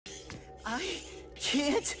I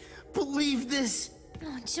can't believe this.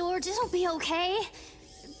 Oh, George, it'll be okay.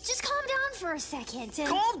 Just calm down for a second and...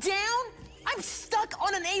 Calm down? I'm stuck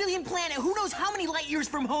on an alien planet who knows how many light years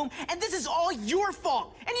from home, and this is all your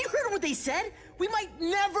fault. And you heard what they said. We might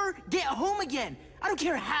never get home again. I don't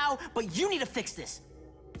care how, but you need to fix this.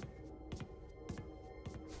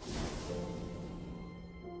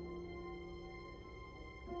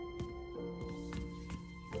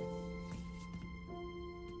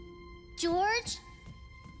 George?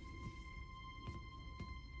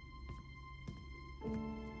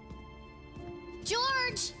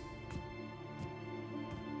 George!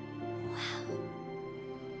 Wow.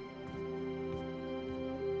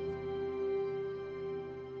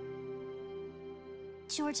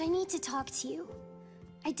 George, I need to talk to you.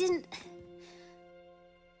 I didn't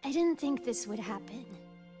think this would happen.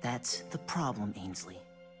 That's the problem, Ainsley.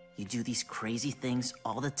 You do these crazy things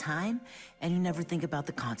all the time, and you never think about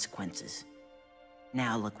the consequences.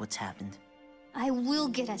 Now look what's happened. I will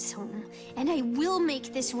get us home, and I will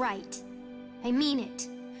make this right. I mean it.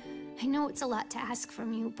 I know it's a lot to ask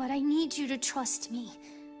from you, but I need you to trust me,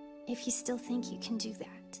 if you still think you can do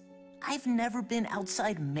that. I've never been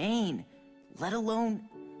outside Maine, let alone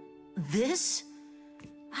this?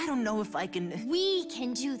 I don't know if I can... We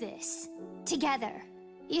can do this, together.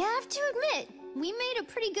 You have to admit, we made a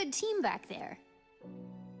pretty good team back there.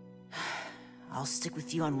 I'll stick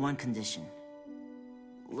with you on one condition.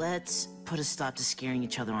 Let's put a stop to scaring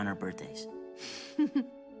each other on our birthdays.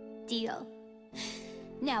 Deal.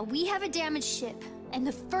 Now, we have a damaged ship, and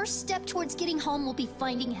the first step towards getting home will be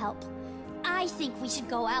finding help. I think we should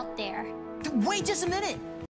go out there. Wait just a minute!